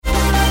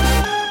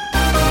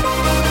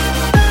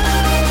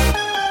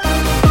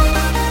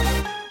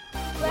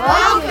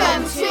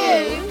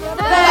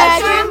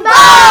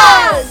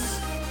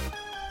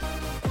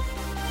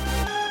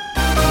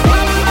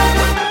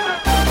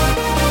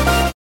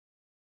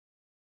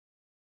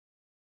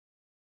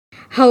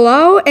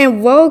Hello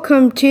and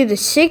welcome to the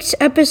 6th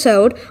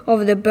episode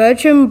of the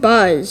Bertram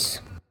Buzz.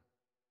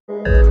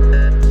 Fun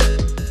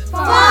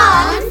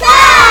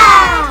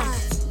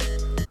fact!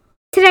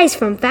 Today's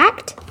fun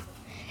fact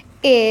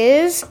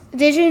is,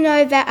 did you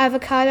know that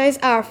avocados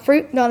are a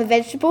fruit, not a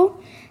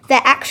vegetable? They're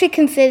actually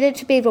considered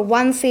to be the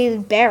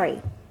one-seeded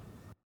berry.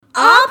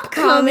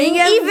 Upcoming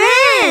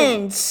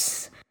events!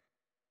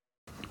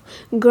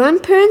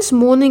 Grandparents'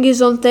 Morning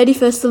is on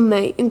 31st of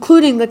May,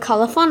 including the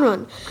Colour Fun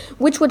Run,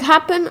 which would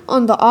happen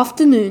on the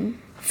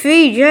afternoon.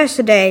 Food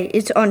Yesterday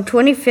is on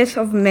 25th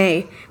of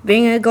May,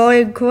 being a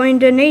gold coin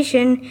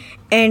donation,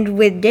 and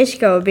with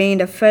disco being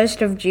the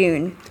 1st of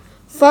June.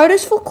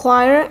 Photos for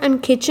choir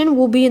and kitchen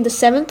will be in the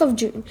 7th of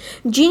June.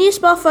 Genius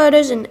Bar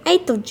photos in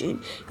 8th of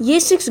June. Year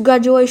 6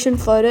 graduation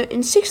photo in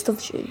 6th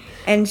of June.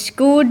 And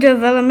School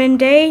Development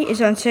Day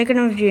is on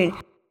 2nd of June.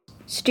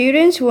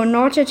 Students will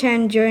not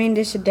attend during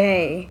this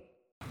day.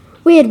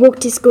 We had walk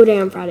to school day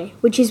on Friday,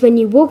 which is when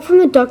you walk from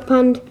the dog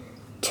pond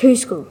to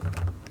school.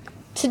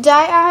 Today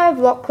I have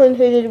Lachlan,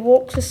 who did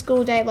walk to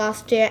school day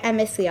last year and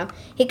this year.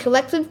 He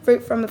collected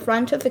fruit from the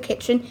front of the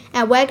kitchen,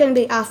 and we're going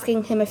to be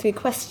asking him a few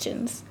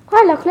questions.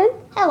 Hi Lachlan.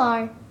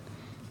 Hello.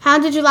 How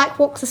did you like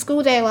walk to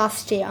school day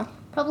last year?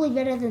 Probably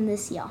better than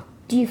this year.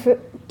 Do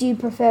you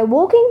prefer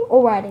walking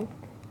or riding?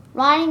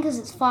 Riding because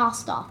it's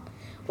faster.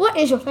 What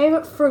is your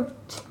favourite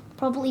fruit?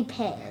 Probably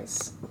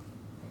pears.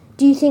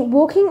 Do you think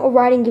walking or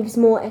riding gives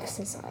more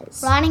exercise?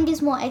 Riding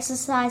gives more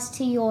exercise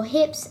to your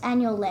hips and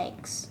your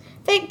legs.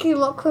 Thank you,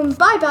 Lachlan.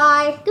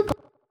 Bye-bye. Goodbye.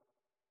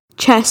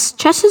 Chess.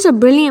 Chess is a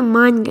brilliant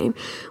mind game,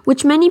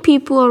 which many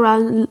people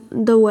around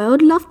the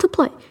world love to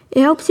play.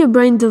 It helps your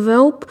brain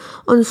develop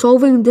on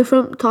solving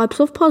different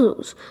types of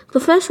puzzles. The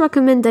first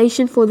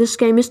recommendation for this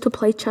game is to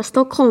play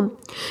chess.com.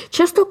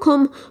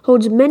 Chess.com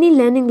holds many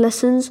learning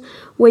lessons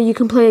where you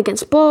can play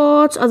against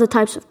bots, other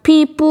types of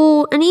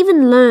people, and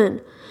even learn.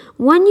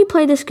 When you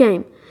play this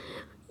game,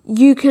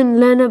 you can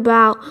learn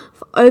about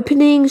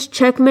openings,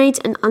 checkmates,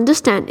 and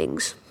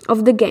understandings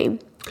of the game.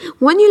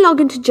 When you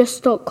log into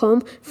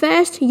chess.com,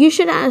 first you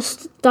should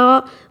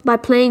start by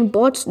playing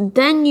bots,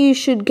 then you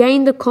should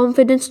gain the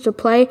confidence to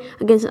play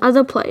against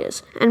other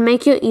players and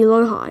make your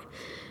elo high.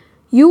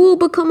 You will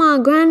become a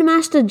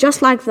grandmaster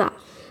just like that.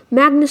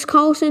 Magnus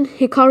Carlsen,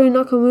 Hikaru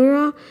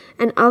Nakamura,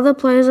 and other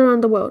players around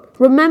the world.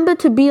 Remember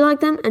to be like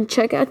them and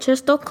check out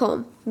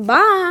chess.com.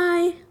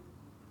 Bye!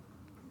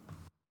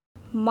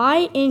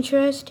 My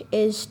interest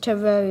is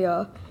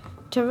Terraria.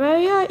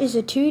 Terraria is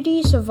a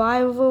 2D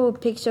survival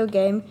pixel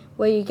game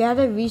where you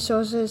gather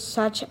resources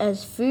such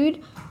as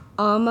food,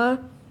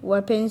 armor,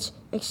 weapons,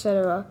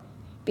 etc.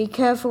 Be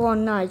careful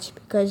on nights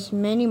because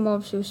many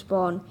mobs will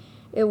spawn.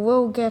 It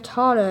will get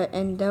harder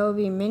and there will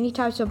be many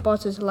types of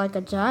bosses like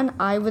a giant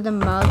eye with a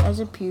mouth as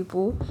a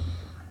pupil,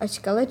 a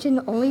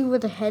skeleton only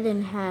with a head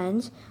and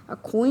hands, a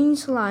queen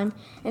slime,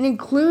 and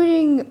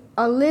including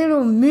a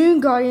little moon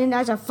guardian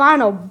as a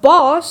final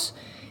boss.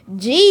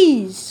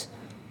 Jeez!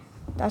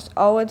 That's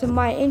all to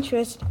my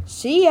interest.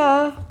 See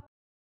ya!